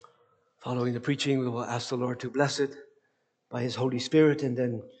Following the preaching, we will ask the Lord to bless it by His Holy Spirit, and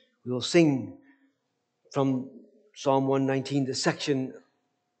then we will sing from Psalm 119, the section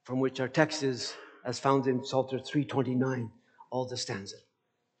from which our text is, as found in Psalter 329, all the stanza.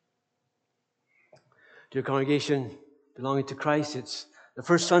 Dear congregation belonging to Christ, it's the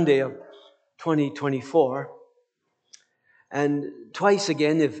first Sunday of 2024, and twice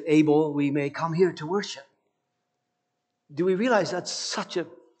again, if able, we may come here to worship. Do we realize that's such a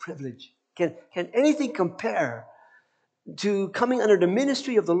privilege? Can anything compare to coming under the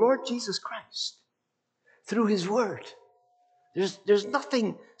ministry of the Lord Jesus Christ through His Word? There's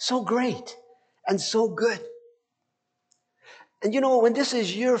nothing so great and so good. And when this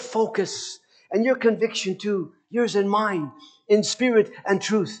is your focus and your conviction too, yours and mine, in spirit and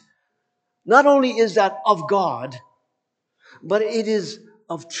truth, not only is that of God, but it is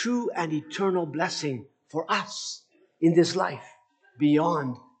of true and eternal blessing for us in this life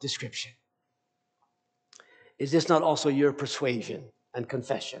beyond description. Is this not also your persuasion and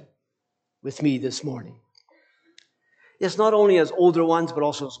confession with me this morning? Yes, not only as older ones, but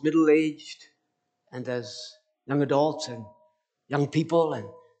also as middle-aged and as young adults and young people and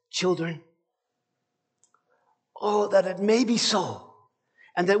children. Oh, that it may be so,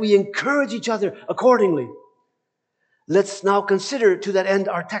 and that we encourage each other accordingly. Let's now consider to that end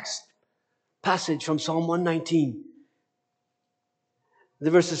our text passage from Psalm 119, the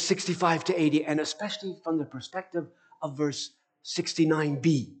verses 65 to 80, and especially from the perspective of verse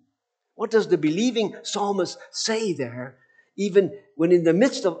 69b. What does the believing psalmist say there, even when in the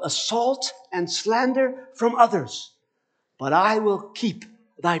midst of assault and slander from others? But I will keep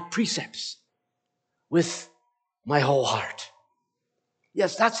thy precepts with my whole heart.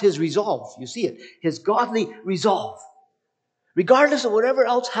 Yes, that's his resolve. You see it. His godly resolve. Regardless of whatever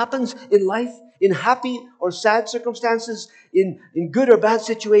else happens in life, in happy or sad circumstances, in good or bad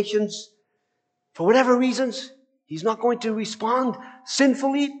situations, for whatever reasons, he's not going to respond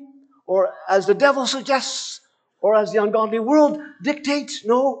sinfully or as the devil suggests or as the ungodly world dictates.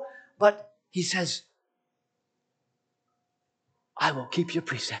 No, but he says, I will keep your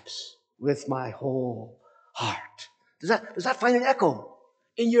precepts with my whole heart. Does that find an echo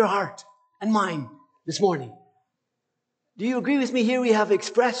in your heart and mine this morning? Do you agree with me? Here we have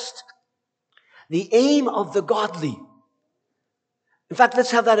expressed the aim of the godly. In fact,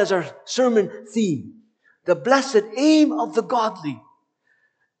 let's have that as our sermon theme. The blessed aim of the godly.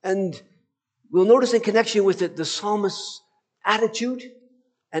 And we'll notice in connection with it the psalmist's attitude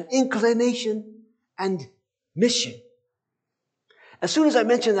and inclination and mission. As soon as I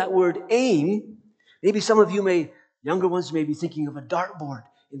mention that word aim, maybe some of you younger ones may be thinking of a dartboard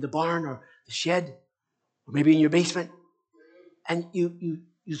in the barn or the shed, or maybe in your basement. And you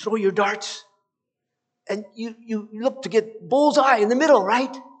throw your darts, and you look to get bullseye in the middle,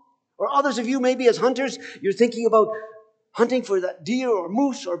 right? Or others of you, maybe as hunters, you're thinking about hunting for that deer or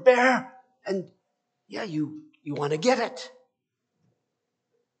moose or bear, and yeah, you want to get it.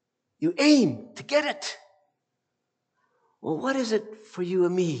 You aim to get it. Well, what is it for you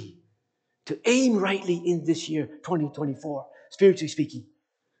and me to aim rightly in this year, 2024, spiritually speaking?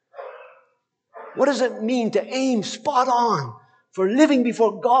 What does it mean to aim spot on for living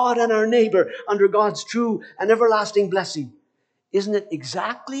before God and our neighbor under God's true and everlasting blessing? Isn't it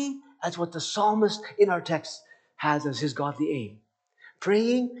exactly as what the psalmist in our text has as his godly aim?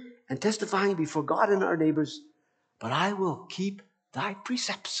 Praying and testifying before God and our neighbors, but I will keep thy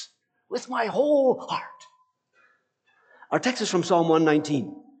precepts with my whole heart. Our text is from Psalm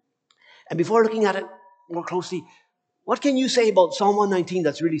 119. And before looking at it more closely, what can you say about Psalm 119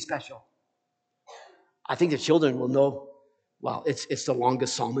 that's really special? I think the children will know, well, it's the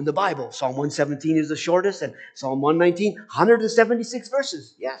longest psalm in the Bible. Psalm 117 is the shortest, and Psalm 119, 176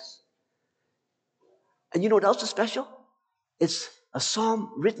 verses. Yes. And you know what else is special? It's a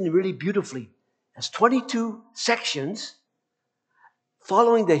psalm written really beautifully. It has 22 sections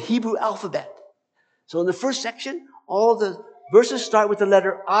following the Hebrew alphabet. So in the first section, all the verses start with the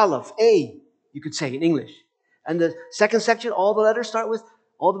letter Aleph, A, you could say in English. And the second section, all the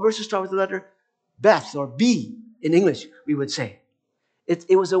verses start with the letter Beth, or B in English, we would say.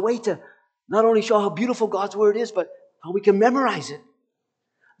 It was a way to not only show how beautiful God's Word is, but how we can memorize it.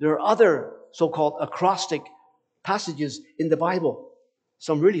 There are other so-called acrostic passages in the Bible,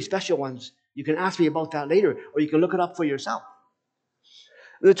 some really special ones. You can ask me about that later, or you can look it up for yourself.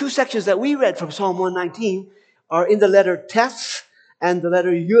 The two sections that we read from Psalm 119 are in the letter Teth and the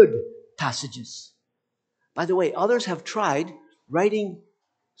letter Yud passages. By the way, others have tried writing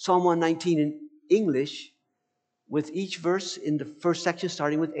Psalm 119 in English with each verse in the first section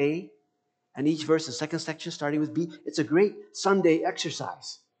starting with A and each verse, the second section starting with B. It's a great Sunday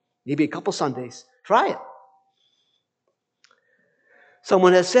exercise. Maybe a couple Sundays. Try it.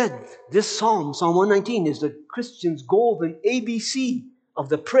 Someone has said this psalm, Psalm 119, is the Christian's golden ABC of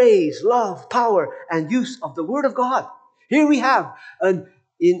the praise, love, power, and use of the Word of God. Here we have in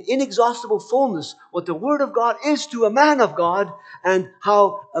inexhaustible fullness what the Word of God is to a man of God and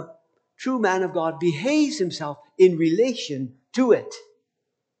how a true man of God behaves himself in relation to it.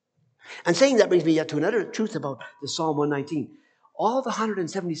 And saying that brings me yet to another truth about the Psalm 119. All the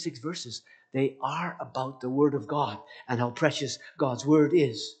 176 verses, they are about the Word of God and how precious God's Word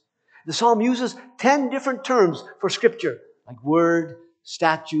is. The Psalm uses 10 different terms for Scripture, like word,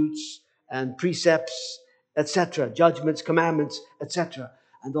 statutes, and precepts, etc., judgments, commandments, etc.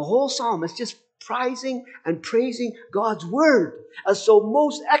 And the whole Psalm is just prizing and praising God's Word as so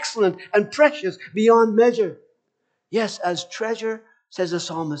most excellent and precious beyond measure. Yes, as treasure, says the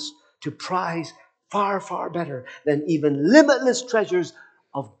psalmist, to prize far, far better than even limitless treasures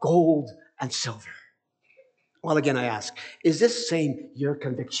of gold and silver. Well, again, I ask, is this same your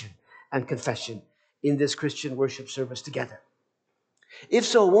conviction and confession in this Christian worship service together? If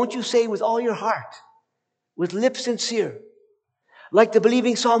so, won't you say with all your heart, with lips sincere, like the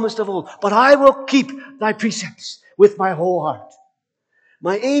believing psalmist of old, but I will keep thy precepts with my whole heart.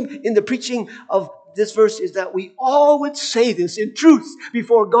 My aim in the preaching of this verse is that we all would say this in truth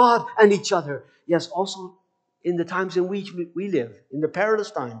before God and each other. Yes, also in the times in which we live, in the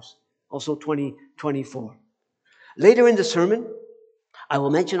perilous times, also 2024. Later in the sermon, I will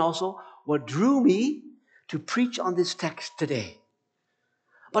mention also what drew me to preach on this text today.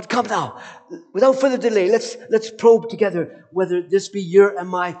 But come now, without further delay, let's probe together whether this be your and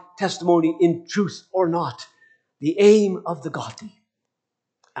my testimony in truth or not. The aim of the godly.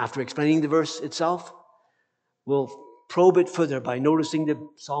 After explaining the verse itself, we'll probe it further by noticing the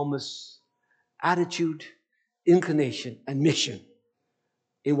psalmist's attitude, inclination, and mission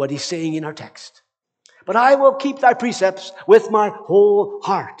in what he's saying in our text. But I will keep thy precepts with my whole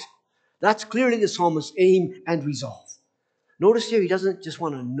heart. That's clearly the psalmist's aim and resolve. Notice here, he doesn't just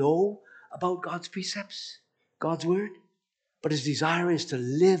want to know about God's precepts, God's word, but his desire is to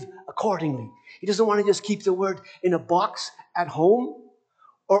live accordingly. He doesn't want to just keep the word in a box at home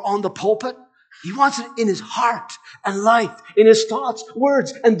or on the pulpit. He wants it in his heart and life, in his thoughts,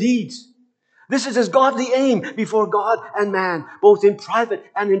 words, and deeds. This is his godly aim before God and man, both in private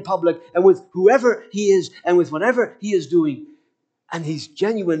and in public, and with whoever he is and with whatever he is doing. And he's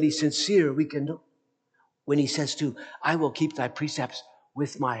genuinely sincere, we can know, when he says to, I will keep thy precepts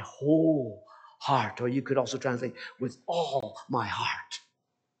with my whole heart. Or you could also translate, with all my heart.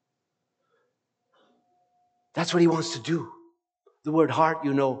 That's what he wants to do. The word heart,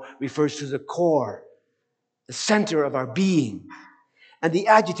 you know, refers to the core, the center of our being. And the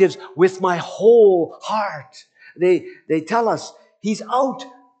adjectives, with my whole heart, they tell us he's out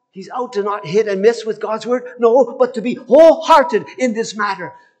to not hit and miss with God's word. No, but to be wholehearted in this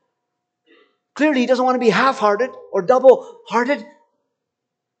matter. Clearly, he doesn't want to be half-hearted or double-hearted.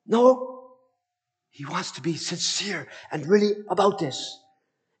 No, he wants to be sincere and really about this.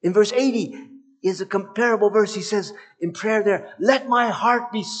 In verse 80 is a comparable verse. He says in prayer there, let my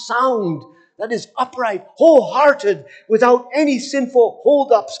heart be sound, that is upright, wholehearted, without any sinful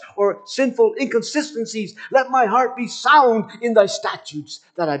hold-ups or sinful inconsistencies. Let my heart be sound in thy statutes,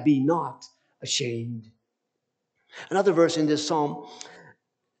 that I be not ashamed. Another verse in this psalm,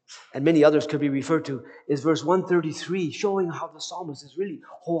 and many others could be referred to, is verse 133, showing how the psalmist is really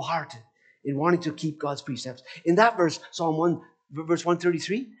wholehearted in wanting to keep God's precepts. In that verse, verse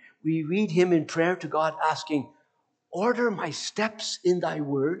 133, we read him in prayer to God asking, order my steps in thy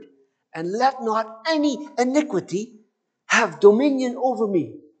word, and let not any iniquity have dominion over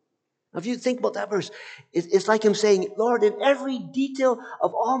me. Now, if you think about that verse, it's like him saying, Lord, in every detail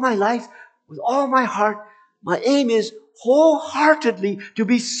of all my life, with all my heart, my aim is wholeheartedly to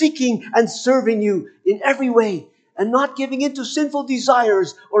be seeking and serving you in every way, and not giving in to sinful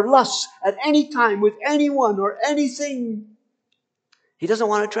desires or lusts at any time with anyone or anything. He doesn't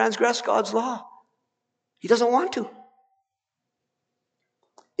want to transgress God's law. He doesn't want to.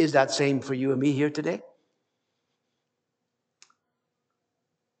 Is that same for you and me here today?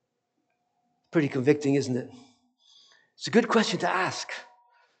 Pretty convicting, isn't it? It's a good question to ask.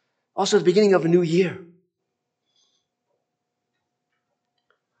 Also, at the beginning of a new year.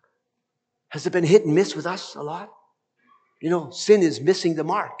 Has it been hit and miss with us a lot? You know, sin is missing the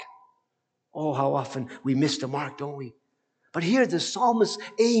mark. Oh, how often we miss the mark, don't we? But here, the psalmist's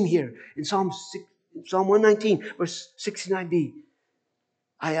aim here in Psalm 119, verse 69b.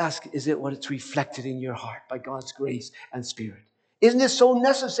 I ask, is it what it's reflected in your heart by God's grace and Spirit? Isn't this so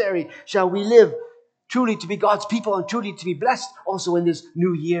necessary? Shall we live truly to be God's people and truly to be blessed also in this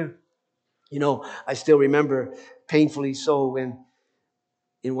new year. I still remember painfully so when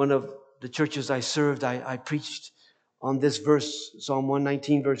in one of the churches I served, I preached on this verse, Psalm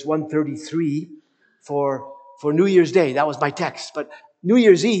 119, verse 133, for New Year's Day. That was my text. But New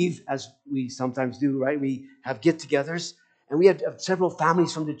Year's Eve, as we sometimes do, right? We have get-togethers, and we had several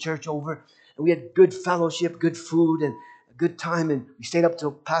families from the church over, and we had good fellowship, good food, and a good time, and we stayed up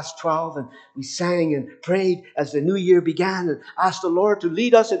till past 12, and we sang and prayed as the new year began, and asked the Lord to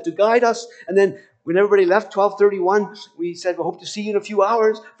lead us and to guide us, and then when everybody left, 12:31, we said, we hope to see you in a few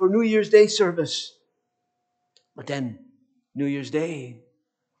hours for New Year's Day service. But then, New Year's Day,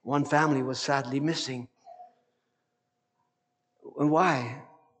 one family was sadly missing. And why?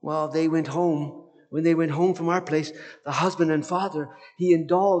 Well, they went home. When they went home from our place, the husband and father, he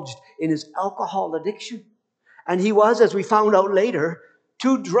indulged in his alcohol addiction. And he was, as we found out later,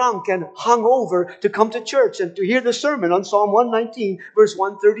 too drunk and hungover to come to church and to hear the sermon on Psalm 119, verse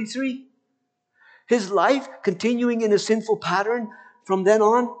 133. His life continuing in a sinful pattern from then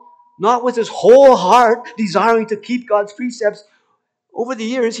on, not with his whole heart desiring to keep God's precepts. Over the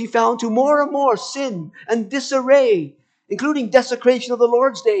years, he fell into more and more sin and disarray, including desecration of the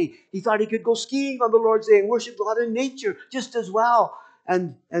Lord's Day. He thought he could go skiing on the Lord's Day and worship God in nature just as well.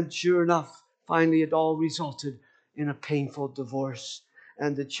 And sure enough, finally it all resulted in a painful divorce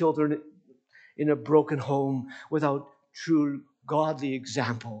and the children in a broken home without true godly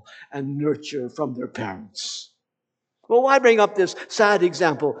example and nurture from their parents. Well, why bring up this sad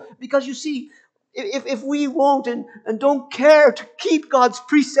example? Because you see, if we won't and don't care to keep God's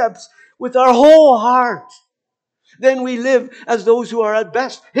precepts with our whole heart, then we live as those who are at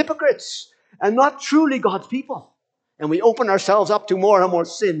best hypocrites and not truly God's people. And we open ourselves up to more and more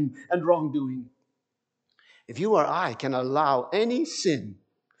sin and wrongdoing. If you or I can allow any sin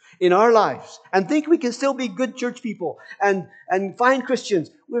in our lives and think we can still be good church people and fine Christians,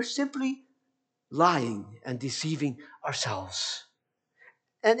 we're simply lying and deceiving ourselves.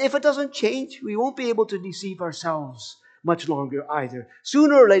 And if it doesn't change, we won't be able to deceive ourselves much longer either.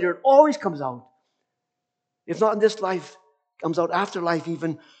 Sooner or later, it always comes out. If not in this life, it comes out after life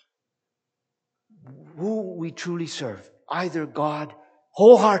even, who we truly serve. Either God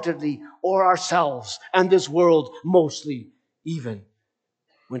wholeheartedly or ourselves and this world mostly, even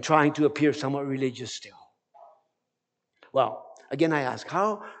when trying to appear somewhat religious still. Well, again I ask,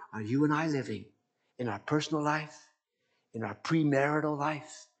 how are you and I living in our personal life, in our premarital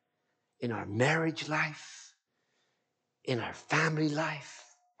life, in our marriage life, in our family life,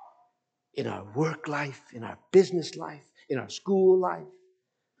 in our work life, in our business life, in our school life,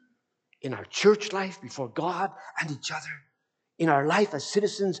 in our church life before God and each other, in our life as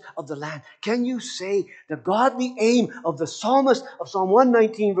citizens of the land? Can you say the godly aim of the psalmist of Psalm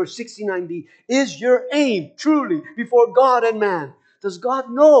 119 verse 69b is your aim truly before God and man? Does God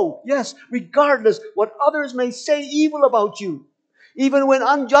know? Yes, regardless what others may say evil about you, even when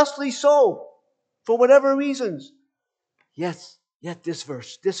unjustly so, for whatever reasons. Yes, yet this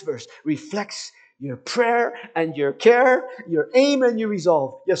verse reflects your prayer and your care, your aim and your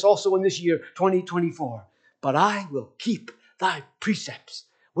resolve. Yes, also in this year, 2024. But I will keep thy precepts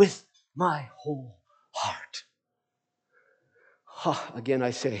with my whole heart. Again,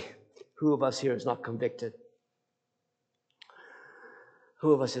 I say, who of us here is not convicted?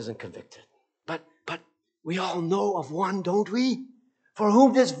 Who of us isn't convicted? But we all know of one, don't we? For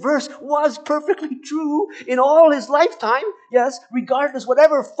whom this verse was perfectly true in all his lifetime. Yes, regardless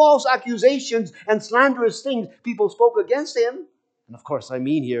whatever false accusations and slanderous things people spoke against him. And of course, I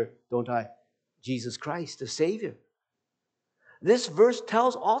mean here, don't I? Jesus Christ, the Savior. This verse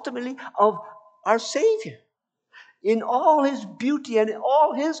tells ultimately of our Savior in all his beauty and in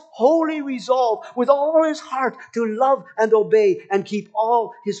all his holy resolve, with all his heart to love and obey and keep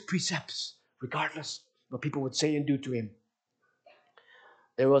all his precepts, regardless what people would say and do to him.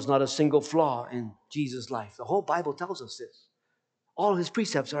 There was not a single flaw in Jesus' life. The whole Bible tells us this. All his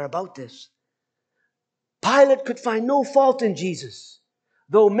precepts are about this. Pilate could find no fault in Jesus,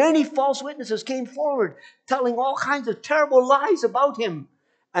 though many false witnesses came forward telling all kinds of terrible lies about him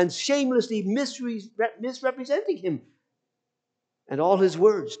and shamelessly misrepresenting him and all his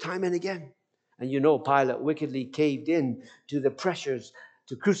words time and again. And you know, Pilate wickedly caved in to the pressures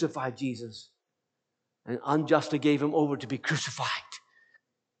to crucify Jesus and unjustly gave him over to be crucified.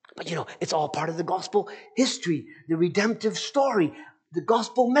 But you know, it's all part of the gospel history, the redemptive story, the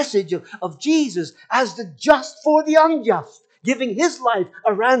gospel message of Jesus as the just for the unjust, giving his life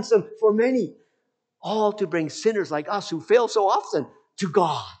a ransom for many, all to bring sinners like us who fail so often to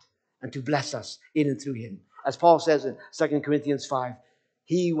God and to bless us in and through him. As Paul says in 2 Corinthians 5,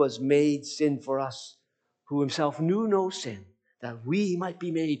 he was made sin for us who himself knew no sin, that we might be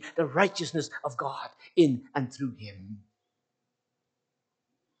made the righteousness of God in and through him.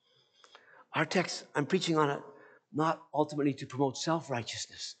 Our text, I'm preaching on it, not ultimately to promote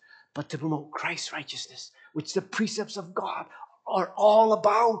self-righteousness, but to promote Christ's righteousness, which the precepts of God are all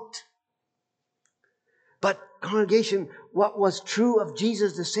about. But congregation, what was true of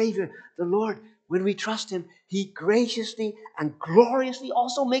Jesus the Savior, the Lord, when we trust him, he graciously and gloriously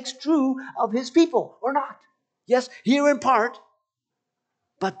also makes true of his people, or not. Yes, here in part,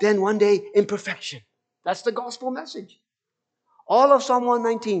 but then one day in perfection. That's the gospel message. All of Psalm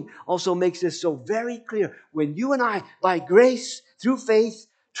 119 also makes this so very clear. When you and I, by grace, through faith,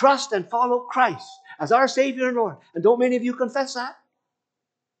 trust and follow Christ as our Savior and Lord, and don't many of you confess that?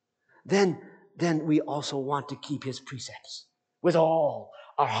 Then we also want to keep his precepts with all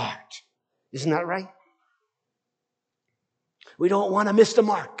our heart. Isn't that right? We don't want to miss the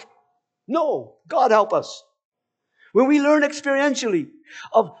mark. No, God help us. When we learn experientially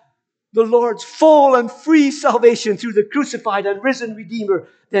of the Lord's full and free salvation through the crucified and risen Redeemer,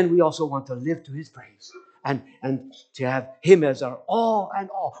 then we also want to live to his praise and to have him as our all and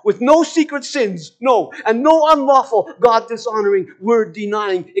all, with no secret sins, no, and no unlawful, God-dishonoring,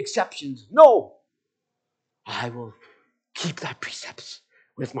 word-denying exceptions. No, I will keep thy precepts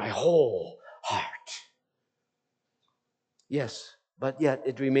with my whole heart. Yes, but yet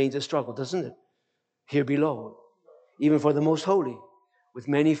it remains a struggle, doesn't it? Here below, even for the most holy, with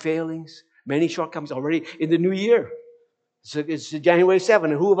many failings, many shortcomings already in the new year. So it's January 7th,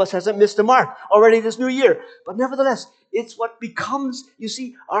 and who of us hasn't missed the mark already this new year? But nevertheless, it's what becomes, you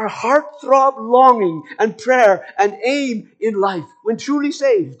see, our heartthrob longing and prayer and aim in life when truly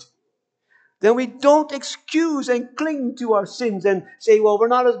saved. Then we don't excuse and cling to our sins and say, well, we're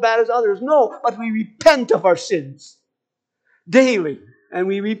not as bad as others. No, but we repent of our sins daily, and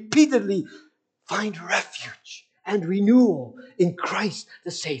we repeatedly find refuge and renewal in Christ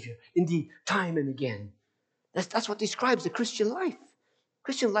the Savior. Indeed, time and again. That's what describes the Christian life.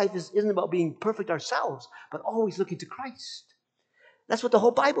 Christian life isn't about being perfect ourselves, but always looking to Christ. That's what the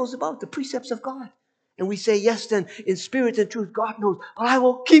whole Bible is about, the precepts of God. And we say, yes, then, in spirit and truth, God knows, but I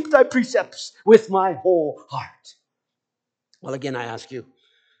will keep thy precepts with my whole heart. Well, again, I ask you,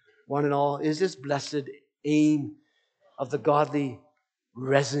 one and all, is this blessed aim of the godly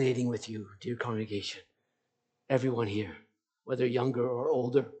resonating with you, dear congregation? Everyone here, whether younger or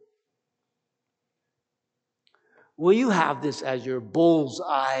older. Will you have this as your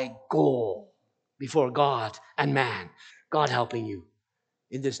bullseye goal before God and man? God helping you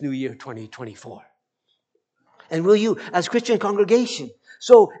in this new year, 2024. And will you, as Christian congregation,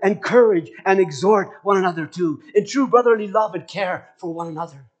 so encourage and exhort one another to in true brotherly love and care for one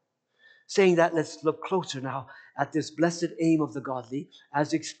another? Saying that, let's look closer now at this blessed aim of the godly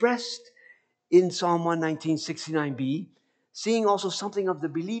as expressed in Psalm 119:69b, seeing also something of the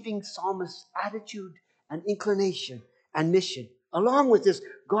believing psalmist's attitude and inclination and mission, along with this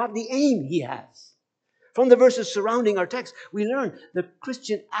godly aim he has. From the verses surrounding our text, we learn the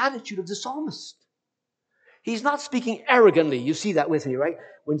Christian attitude of the psalmist. He's not speaking arrogantly. You see that with me, right?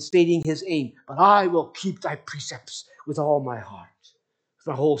 When stating his aim. But I will keep thy precepts with all my heart, with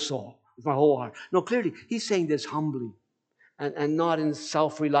my whole soul, with my whole heart. No, clearly, he's saying this humbly and not in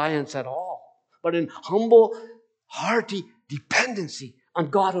self-reliance at all, but in humble, hearty dependency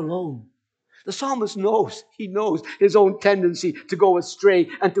on God alone. The psalmist knows his own tendency to go astray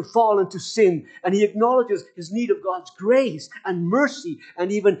and to fall into sin. And he acknowledges his need of God's grace and mercy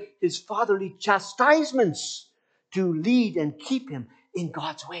and even his fatherly chastisements to lead and keep him in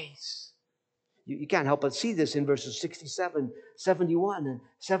God's ways. You can't help but see this in verses 67, 71, and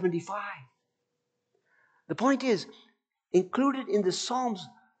 75. The point is, included in the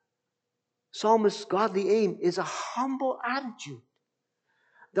psalmist's godly aim is a humble attitude.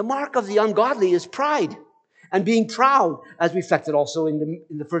 The mark of the ungodly is pride and being proud, as reflected also in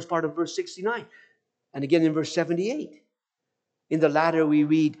the first part of verse 69. And again in verse 78. In the latter we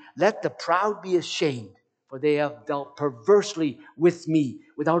read, let the proud be ashamed, for they have dealt perversely with me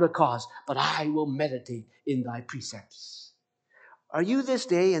without a cause, but I will meditate in thy precepts. Are you this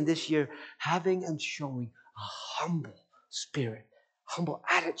day and this year having and showing a humble spirit, humble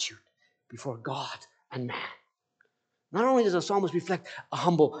attitude before God and man? Not only does the psalmist reflect a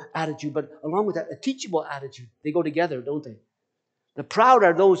humble attitude, but along with that, a teachable attitude. They go together, don't they? The proud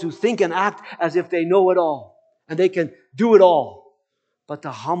are those who think and act as if they know it all, and they can do it all. But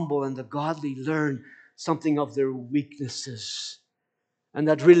the humble and the godly learn something of their weaknesses, and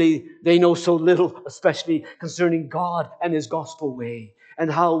that really they know so little, especially concerning God and his gospel way,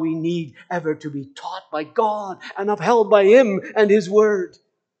 and how we need ever to be taught by God and upheld by him and his word.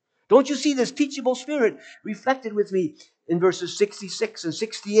 Don't you see this teachable spirit reflected with me in verses 66 and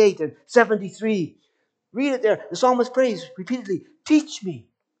 68 and 73? Read it there. The psalmist prays repeatedly, teach me.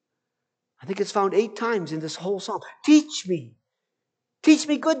 I think it's found 8 times in this whole psalm. Teach me. Teach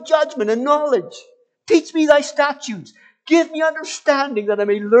me good judgment and knowledge. Teach me thy statutes. Give me understanding that I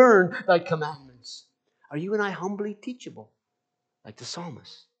may learn thy commandments. Are you and I humbly teachable, like the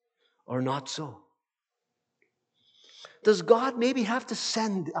psalmist, or not so? Does God maybe have to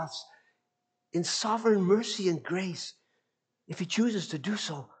send us in sovereign mercy and grace, if he chooses to do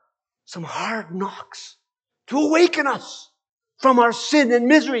so, some hard knocks to awaken us from our sin and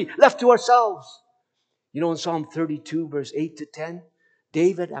misery left to ourselves? You know, in Psalm 32, verse 8 to 10,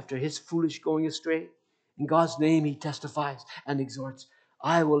 David, after his foolish going astray, in God's name he testifies and exhorts,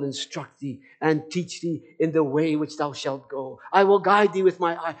 I will instruct thee and teach thee in the way which thou shalt go. I will guide thee with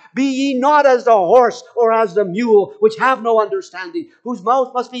my eye. Be ye not as the horse or as the mule, which have no understanding, whose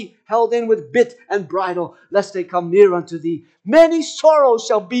mouth must be held in with bit and bridle, lest they come near unto thee. Many sorrows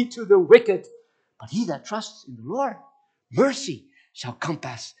shall be to the wicked, but he that trusts in the Lord, mercy shall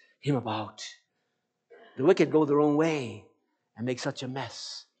compass him about. The wicked go their own way and make such a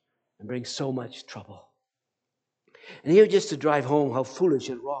mess and bring so much trouble. And here, just to drive home how foolish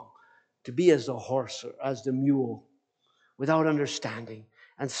and wrong to be as the horse or as the mule, without understanding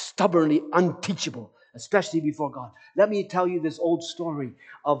and stubbornly unteachable, especially before God. Let me tell you this old story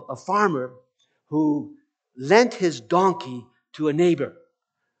of a farmer who lent his donkey to a neighbor.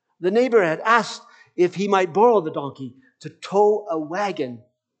 The neighbor had asked if he might borrow the donkey to tow a wagon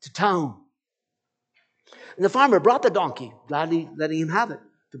to town. And the farmer brought the donkey, gladly letting him have it,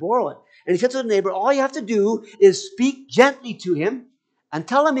 to borrow it. And he said to the neighbor, all you have to do is speak gently to him and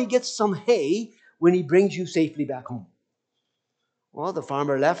tell him he gets some hay when he brings you safely back home. Well, the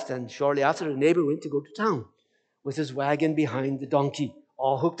farmer left, and shortly after, the neighbor went to go to town with his wagon behind the donkey,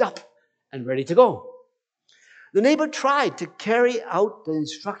 all hooked up and ready to go. The neighbor tried to carry out the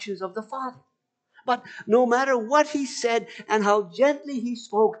instructions of the father. But no matter what he said and how gently he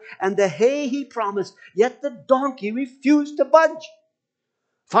spoke and the hay he promised, yet the donkey refused to budge.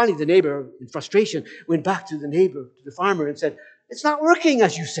 Finally, the neighbor, in frustration, went back to the farmer, and said, it's not working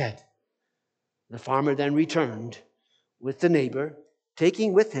as you said. The farmer then returned with the neighbor,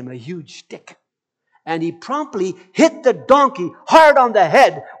 taking with him a huge stick. And he promptly hit the donkey hard on the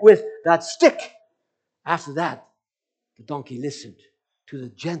head with that stick. After that, the donkey listened to the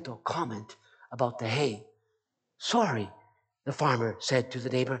gentle comment about the hay. Sorry, the farmer said to the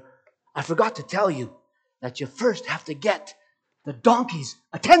neighbor, I forgot to tell you that you first have to get the donkey's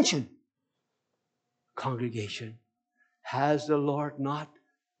attention. Congregation, has the Lord not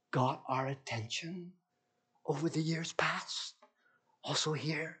got our attention over the years past? Also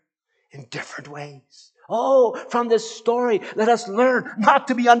here, in different ways. Oh, from this story, let us learn not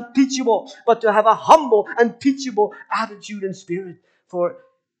to be unteachable, but to have a humble and teachable attitude and spirit. For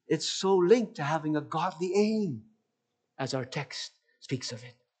it's so linked to having a godly aim, as our text speaks of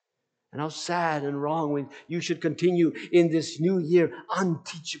it. And how sad and wrong when you should continue in this new year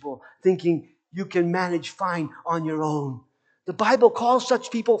unteachable, thinking you can manage fine on your own. The Bible calls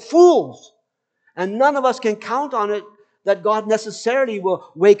such people fools. And none of us can count on it that God necessarily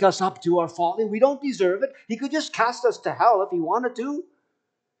will wake us up to our falling. We don't deserve it. He could just cast us to hell if he wanted to.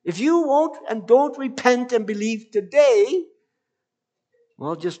 If you won't and don't repent and believe today,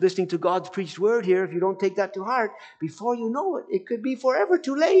 well, just listening to God's preached word here, if you don't take that to heart, before you know it, it could be forever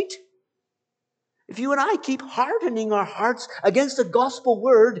too late. If you and I keep hardening our hearts against the gospel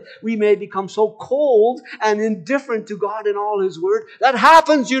word, we may become so cold and indifferent to God and all his word. That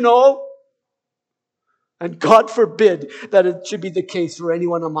happens, you know. And God forbid that it should be the case for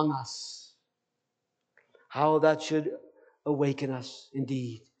anyone among us. How that should awaken us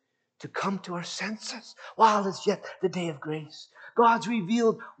indeed to come to our senses while it's yet the day of grace. God's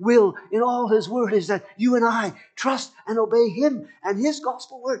revealed will in all his word is that you and I trust and obey him and his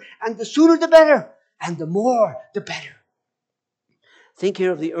gospel word. And the sooner the better. And the more, the better. Think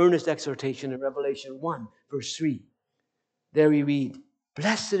here of the earnest exhortation in Revelation 1, verse 3. There we read,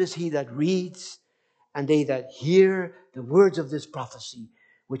 blessed is he that reads, and they that hear the words of this prophecy,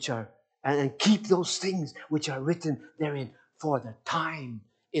 which are, and keep those things which are written therein, for the time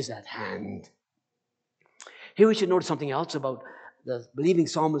is at hand. Here we should notice something else about the believing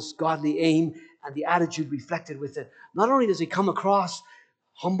psalmist's godly aim and the attitude reflected with it. Not only does he come across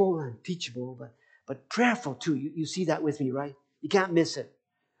humble and teachable, but prayerful too. You see that with me, right? You can't miss it.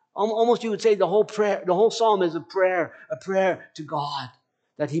 Almost you would say the whole psalm is a prayer to God,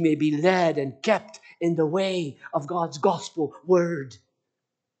 that he may be led and kept in the way of God's gospel word.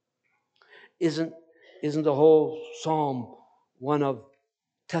 Isn't the whole psalm one of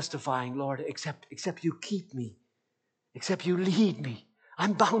testifying, Lord, except you keep me, except you lead me,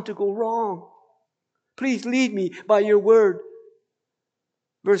 I'm bound to go wrong. Please lead me by your word.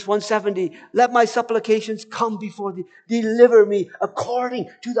 Verse 170, let my supplications come before thee. Deliver me according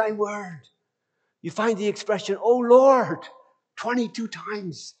to thy word. You find the expression, oh Lord, 22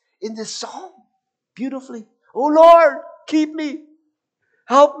 times in this psalm. Beautifully. Oh Lord, keep me.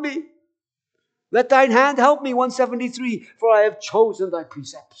 Help me. Let thine hand help me. 173, for I have chosen thy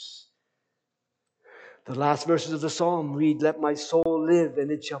precepts. The last verses of the psalm read, let my soul live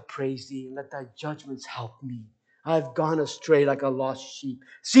and it shall praise thee, and let thy judgments help me. I've gone astray like a lost sheep.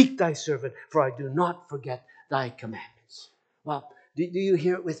 Seek thy servant, for I do not forget thy commandments. Well, do you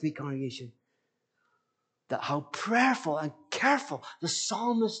hear it with me, congregation? That how prayerful and careful the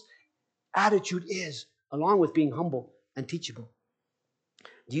psalmist's attitude is, along with being humble and teachable.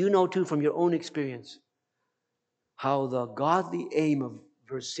 Do you know, too, from your own experience, how the godly aim of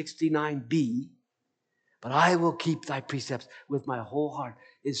verse 69b, but I will keep thy precepts with my whole heart,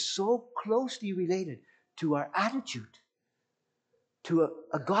 is so closely related to our attitude, to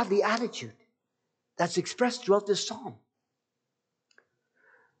a godly attitude that's expressed throughout this psalm.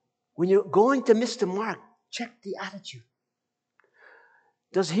 When you're going to miss the mark, check the attitude.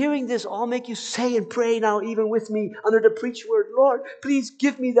 Does hearing this all make you say and pray now, even with me, under the preached word, Lord, please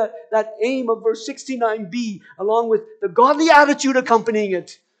give me that aim of verse 69b, along with the godly attitude accompanying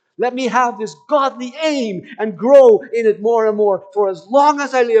it. Let me have this godly aim and grow in it more and more, for as long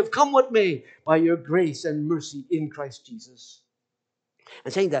as I live, come what may, by your grace and mercy in Christ Jesus.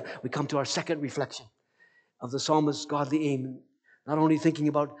 And saying that, we come to our second reflection of the psalmist's godly aim. Not only thinking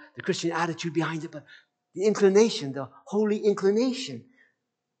about the Christian attitude behind it, but the inclination, the holy inclination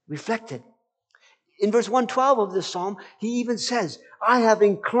reflected. In verse 112 of this psalm, he even says, I have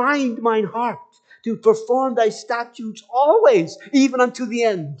inclined mine heart to perform thy statutes always, even unto the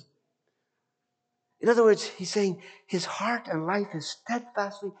end. In other words, he's saying his heart and life is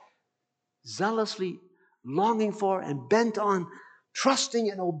steadfastly, zealously longing for and bent on trusting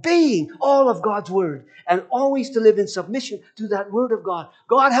and obeying all of God's word, and always to live in submission to that word of God.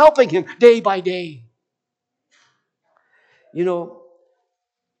 God helping him day by day. You know,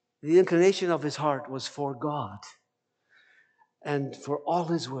 the inclination of his heart was for God and for all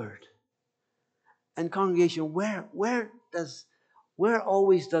his word. And congregation, where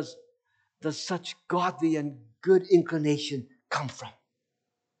always does such godly and good inclination come from?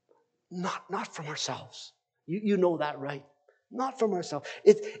 Not from ourselves. You know that, right? Not from ourselves.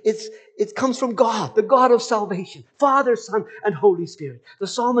 It comes from God, the God of salvation, Father, Son, and Holy Spirit. The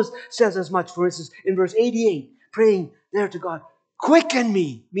psalmist says as much, for instance, in verse 88, praying there to God, quicken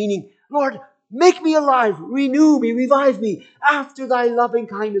me, meaning, Lord, make me alive, renew me, revive me after thy loving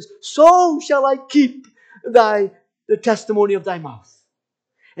kindness. So shall I keep the testimony of thy mouth.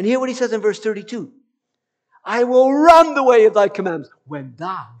 And hear what he says in verse 32. I will run the way of thy commandments when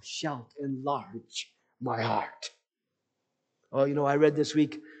thou shalt enlarge my heart. Oh, you know, I read this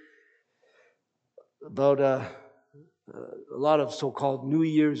week about a lot of so-called New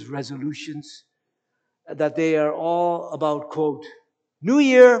Year's resolutions, that they are all about, quote, New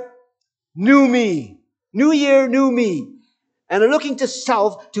Year, new me. New year, new me. And are looking to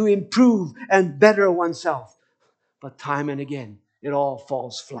self to improve and better oneself. But time and again, it all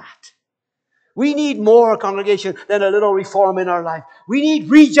falls flat. We need more, congregation, than a little reform in our life. We need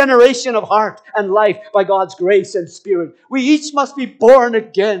regeneration of heart and life by God's grace and Spirit. We each must be born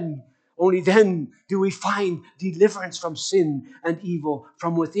again. Only then do we find deliverance from sin and evil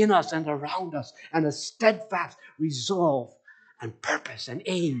from within us and around us, and a steadfast resolve and purpose and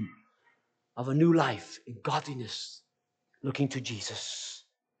aim of a new life in godliness, looking to Jesus.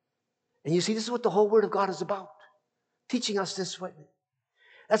 And you see, this is what the whole Word of God is about, teaching us this way.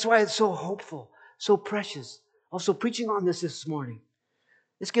 That's why it's so hopeful, so precious. Also preaching on this morning.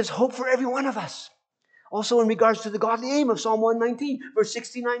 This gives hope for every one of us. Also in regards to the godly aim of Psalm 119, verse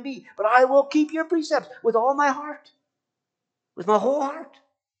 69b. But I will keep your precepts with all my heart, with my whole heart.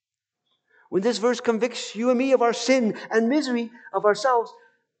 When this verse convicts you and me of our sin and misery of ourselves,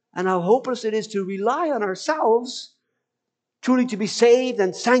 and how hopeless it is to rely on ourselves, truly to be saved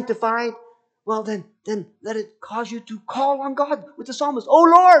and sanctified, well then let it cause you to call on God with the psalmist. Oh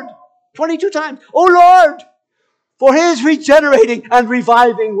Lord, 22 times. Oh Lord, for His regenerating and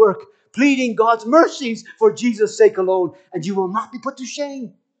reviving work, pleading God's mercies for Jesus' sake alone, and you will not be put to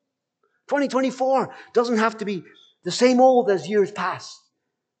shame. 2024 doesn't have to be the same old as years past.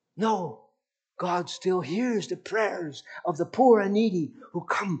 No, God still hears the prayers of the poor and needy who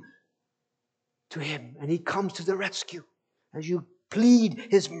come to Him, and He comes to the rescue as you plead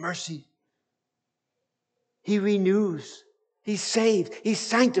His mercy. He renews He saves. He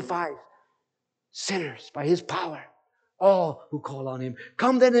sanctifies sinners by His power. All who call on Him.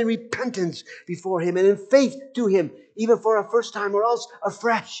 Come then in repentance before Him and in faith to Him, even for a first time or else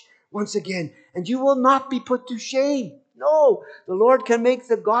afresh once again. And you will not be put to shame. No, the Lord can make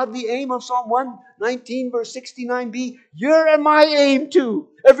the godly aim of Psalm 119 verse 69 be your and my aim too,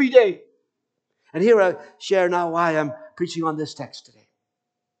 every day. And here I share now why I'm preaching on this text today.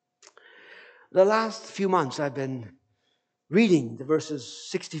 The last few months I've been reading the verses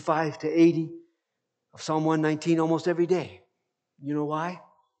 65 to 80 of Psalm 119 almost every day. You know why?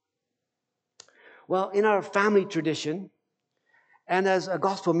 Well, in our family tradition and as a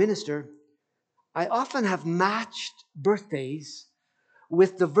gospel minister, I often have matched birthdays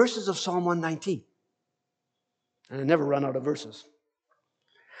with the verses of Psalm 119. And I never run out of verses.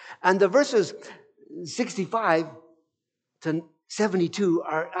 And the verses 65 to 72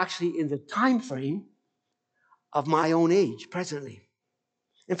 are actually in the time frame of my own age presently.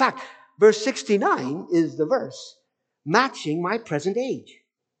 In fact, verse 69 is the verse matching my present age.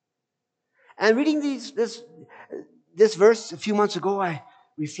 And reading this verse a few months ago, I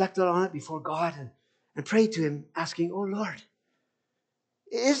reflected on it before God and prayed to Him, asking, oh Lord,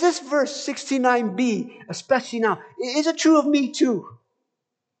 is this verse 69b, especially now, is it true of me too?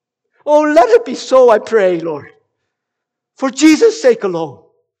 Oh, let it be so, I pray, Lord. For Jesus' sake alone.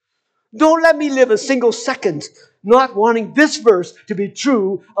 Don't let me live a single second not wanting this verse to be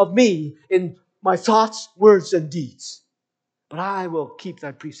true of me in my thoughts, words, and deeds. But I will keep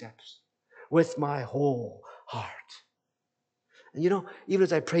thy precepts with my whole heart. And you know, even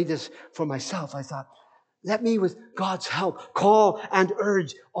as I prayed this for myself, I thought, let me, with God's help, call and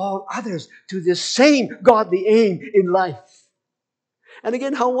urge all others to this same godly aim in life. And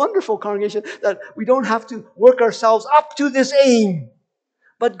again, how wonderful, congregation, that we don't have to work ourselves up to this aim.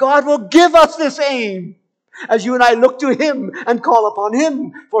 But God will give us this aim as you and I look to Him and call upon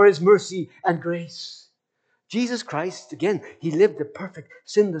Him for His mercy and grace. Jesus Christ, again, He lived a perfect,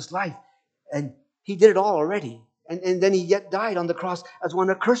 sinless life. And He did it all already. And then He yet died on the cross as one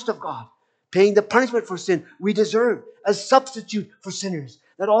accursed of God, paying the punishment for sin we deserve, as substitute for sinners,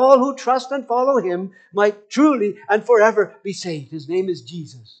 that all who trust and follow Him might truly and forever be saved. His name is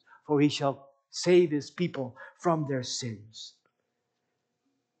Jesus, for He shall save His people from their sins.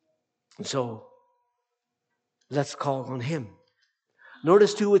 And so, let's call on Him.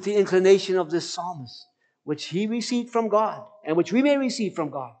 Notice too, with the inclination of this psalmist, which he received from God, and which we may receive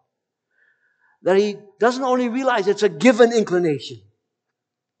from God, that he doesn't only realize it's a given inclination,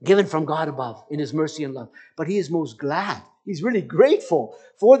 given from God above in His mercy and love, but he is most glad. He's really grateful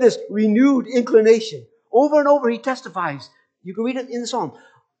for this renewed inclination. Over and over he testifies. You can read it in the psalm.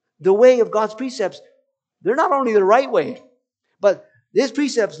 The way of God's precepts, they're not only the right way, but His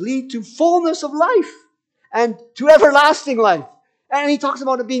precepts lead to fullness of life and to everlasting life. And he talks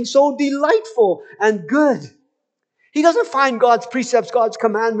about it being so delightful and good. He doesn't find God's precepts, God's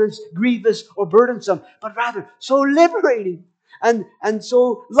commandments grievous or burdensome, but rather so liberating and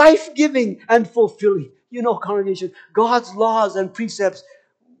so life-giving and fulfilling. You know, congregation, God's laws and precepts,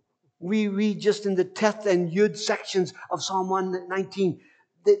 we read just in the Teth and Yud sections of Psalm 119,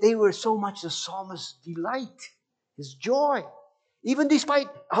 they were so much the psalmist's delight, his joy. Even despite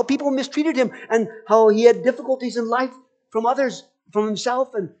how people mistreated him and how he had difficulties in life from others, from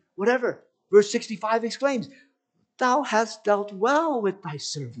himself and whatever. Verse 65 exclaims, Thou hast dealt well with thy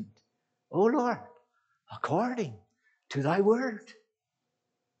servant, O Lord, according to thy word.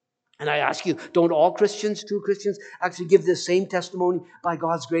 And I ask you, don't all Christians, true Christians, actually give this same testimony by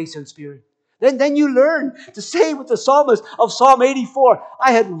God's grace and Spirit? Then you learn to say with the psalmist of Psalm 84,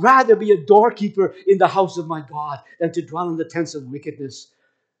 I had rather be a doorkeeper in the house of my God than to dwell in the tents of wickedness.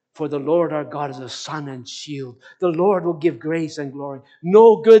 For the Lord our God is a sun and shield. The Lord will give grace and glory.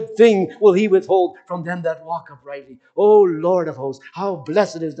 No good thing will He withhold from them that walk uprightly. O Lord of hosts, how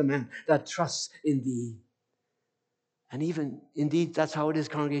blessed is the man that trusts in Thee. And even, indeed, that's how it is,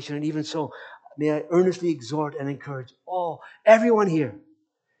 congregation. And even so, may I earnestly exhort and encourage everyone here,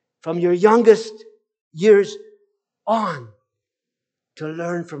 from your youngest years on, to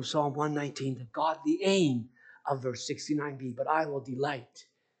learn from Psalm 119, the godly aim of verse 69b. But I will delight.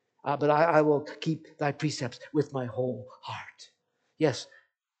 But I will keep thy precepts with my whole heart. Yes,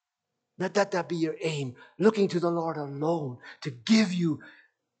 let that be your aim. Looking to the Lord alone to give you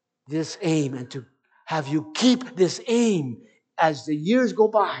this aim and to have you keep this aim as the years go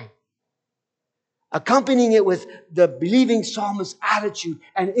by. Accompanying it with the believing psalmist's attitude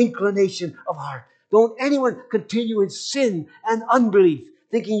and inclination of heart. Don't anyone continue in sin and unbelief,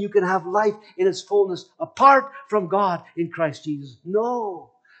 thinking you can have life in its fullness apart from God in Christ Jesus.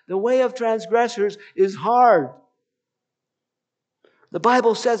 No. The way of transgressors is hard. The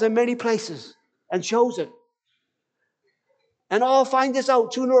Bible says in many places and shows it. And all find this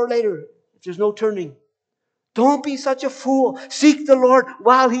out sooner or later if there's no turning. Don't be such a fool. Seek the Lord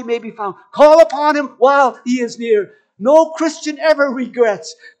while He may be found. Call upon Him while He is near. No Christian ever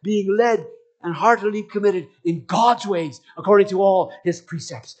regrets being led and heartily committed in God's ways according to all His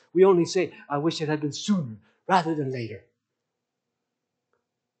precepts. We only say, I wish it had been sooner rather than later.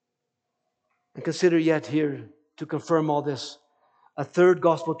 And consider yet here, to confirm all this, a third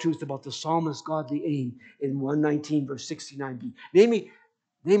gospel truth about the psalmist's godly aim in 119 verse 69b.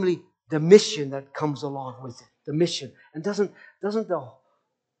 Namely, the mission that comes along with it. The mission. And doesn't the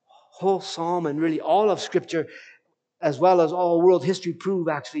whole psalm and really all of Scripture, as well as all world history, prove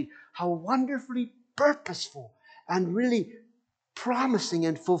actually how wonderfully purposeful and really promising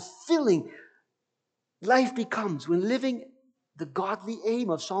and fulfilling life becomes when living the godly aim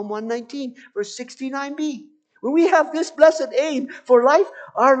of Psalm 119 verse 69b. When we have this blessed aim for life,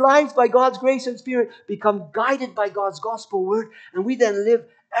 our lives by God's grace and Spirit become guided by God's gospel word, and we then live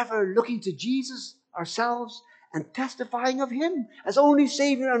ever looking to Jesus ourselves and testifying of Him as only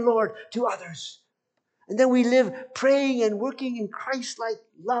Savior and Lord to others. And then we live praying and working in Christ-like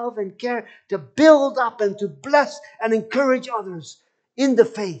love and care to build up and to bless and encourage others in the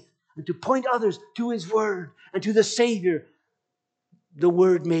faith and to point others to His Word and to the Savior, the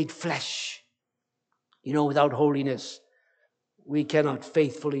Word made flesh. You know, without holiness, we cannot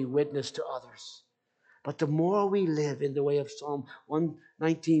faithfully witness to others. But the more we live in the way of Psalm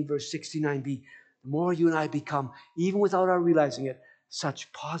 119 verse 69b, the more you and I become, even without our realizing it,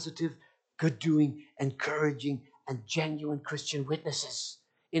 such positive, good-doing, encouraging, and genuine Christian witnesses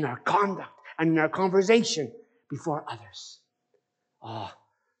in our conduct and in our conversation before others. Oh,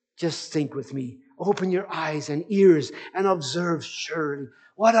 just think with me. Open your eyes and ears and observe surely.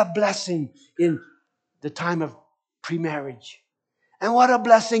 What a blessing in the time of pre-marriage. And what a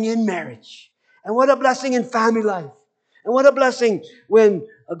blessing in marriage. And what a blessing in family life. And what a blessing when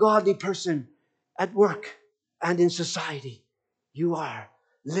a godly person at work and in society, you are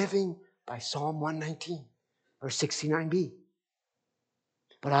living by Psalm 119 verse 69b.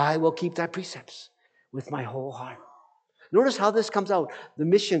 But I will keep thy precepts with my whole heart. Notice how this comes out. The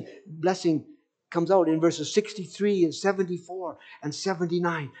mission blessing comes out in verses 63 and 74 and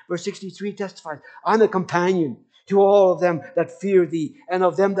 79. Verse 63 testifies, I'm a companion to all of them that fear thee and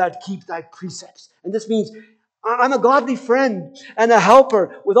of them that keep thy precepts. And this means I'm a godly friend and a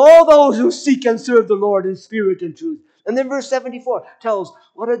helper with all those who seek and serve the Lord in spirit and truth. And then verse 74 tells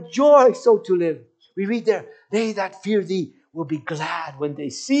what a joy so to live. We read there, they that fear thee will be glad when they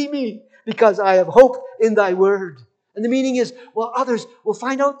see me because I have hope in thy word. And the meaning is, well, others will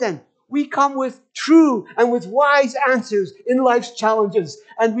find out then. We come with true and with wise answers in life's challenges.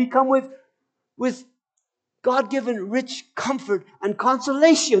 And we come with God-given rich comfort and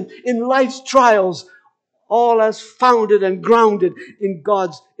consolation in life's trials, all as founded and grounded in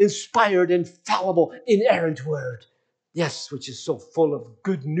God's inspired, infallible, inerrant word. Yes, which is so full of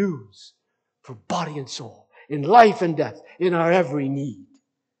good news for body and soul, in life and death, in our every need.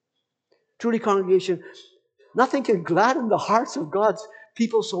 Truly, congregation, nothing can gladden the hearts of God's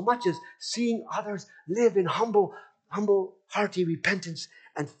people so much as seeing others live in humble, hearty repentance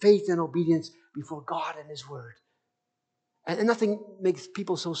and faith and obedience before God and His Word. And nothing makes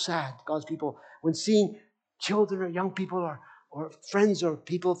people so sad, God's people, when seeing children or young people or friends or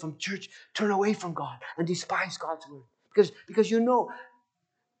people from church turn away from God and despise God's Word. Because you know,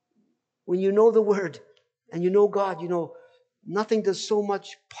 when you know the Word and you know God, you know nothing does so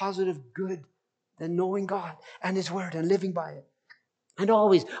much positive good than knowing God and His Word and living by it. And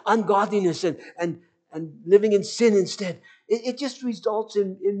always ungodliness and living in sin instead. It just results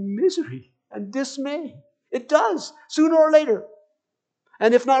in misery and dismay. It does, sooner or later.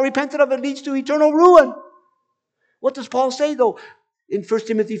 And if not repented of, it leads to eternal ruin. What does Paul say, though, in 1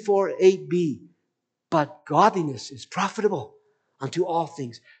 Timothy 4:8b? But godliness is profitable unto all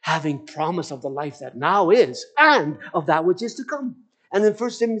things, having promise of the life that now is and of that which is to come. And in 1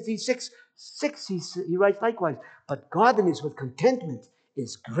 Timothy 6, he writes likewise, but godliness with contentment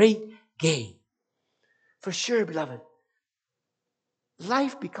is great gain. For sure, beloved,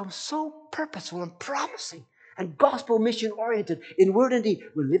 life becomes so purposeful and promising and gospel mission oriented in word and deed.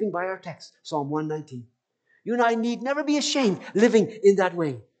 We're living by our text, Psalm 119. You and I need never be ashamed living in that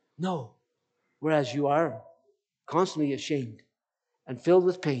way. No. Whereas you are constantly ashamed and filled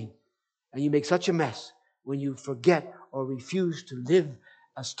with pain, and you make such a mess when you forget or refuse to live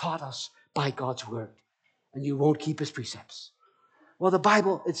as taught us by God's word, and you won't keep His precepts. Well, the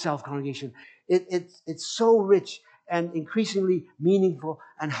Bible itself, congregation, it's so rich and increasingly meaningful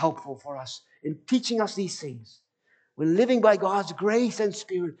and helpful for us in teaching us these things. when living by God's grace and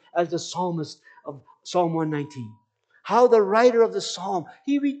Spirit as the psalmist of Psalm 119. How the writer of the psalm,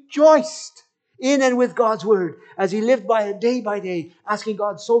 he rejoiced in and with God's word as he lived by day, asking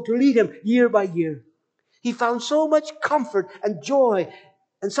God so to lead him year by year. He found so much comfort and joy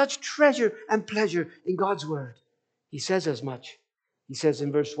and such treasure and pleasure in God's word. He says as much. He says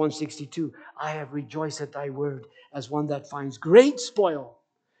in verse 162, I have rejoiced at thy word as one that finds great spoil.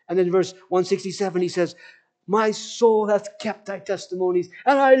 And then in verse 167 he says, my soul hath kept thy testimonies,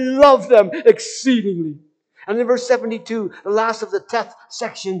 and I love them exceedingly. And in verse 72, the last of the 10th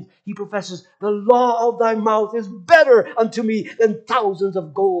section, he professes, the law of thy mouth is better unto me than thousands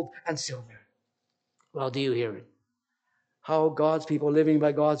of gold and silver. Well, do you hear it? How God's people living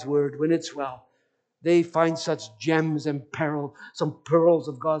by God's word, when it's well, they find such gems and some pearls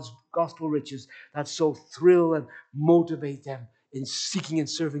of God's gospel riches that so thrill and motivate them in seeking and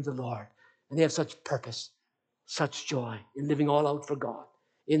serving the Lord. And they have such purpose, such joy in living all out for God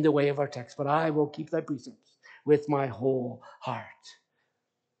in the way of our text. But I will keep thy precepts with my whole heart.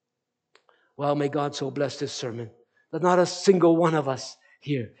 Well, may God so bless this sermon that not a single one of us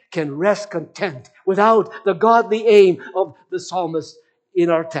here can rest content without the godly aim of the psalmist in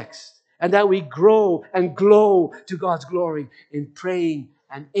our text. And that we grow and glow to God's glory in praying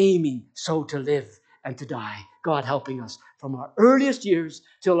and aiming so to live and to die. God helping us from our earliest years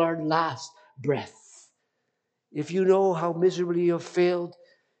till our last breath. If you know how miserably you have failed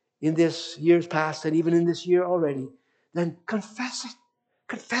in this year's past and even in this year already, then confess it.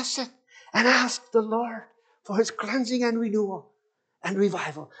 Confess it. And ask the Lord for His cleansing and renewal and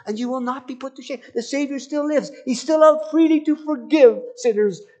revival. And you will not be put to shame. The Savior still lives. He's still out freely to forgive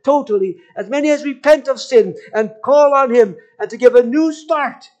sinners totally. As many as repent of sin and call on Him and to give a new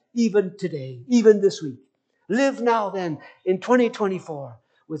start even today, even this week. Live now then in 2024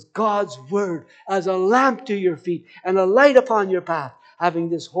 with God's Word as a lamp to your feet and a light upon your path. Having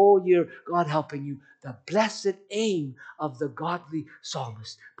this whole year, God helping you, the blessed aim of the godly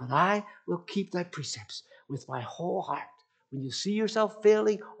psalmist. But I will keep thy precepts with my whole heart. When you see yourself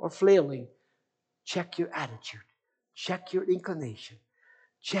failing or flailing, check your attitude, check your inclination,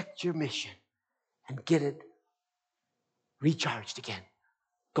 check your mission, and get it recharged again,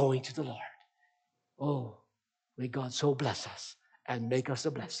 going to the Lord. Oh, may God so bless us and make us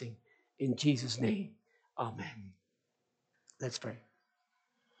a blessing. In Jesus' name, amen. Let's pray.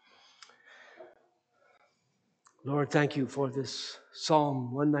 Lord, thank you for this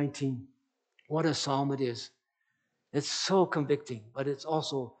Psalm 119. What a psalm it is. It's so convicting, but it's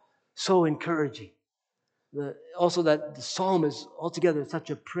also so encouraging. Also that the psalm is altogether such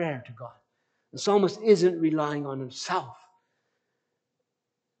a prayer to God. The psalmist isn't relying on himself,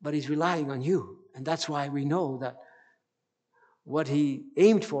 but he's relying on you. And that's why we know that what he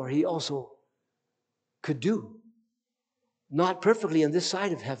aimed for, he also could do. Not perfectly on this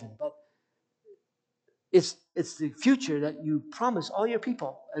side of heaven, but it's the future that you promise all your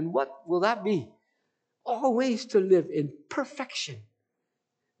people. And what will that be? Always to live in perfection,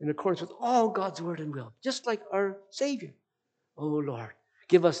 in accordance with all God's word and will, just like our Savior. Oh Lord,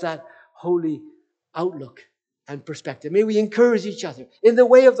 give us that holy outlook and perspective. May we encourage each other in the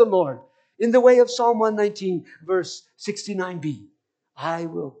way of the Lord, in the way of Psalm 119, verse 69b. I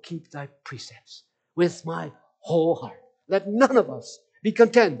will keep thy precepts with my whole heart. Let none of us be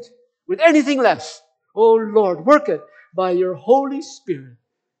content with anything less. Oh Lord, work it by your Holy Spirit.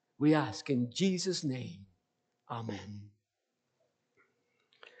 We ask in Jesus' name. Amen.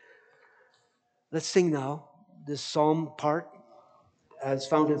 Let's sing now this psalm part as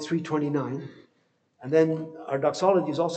found in 329. And then our doxology is also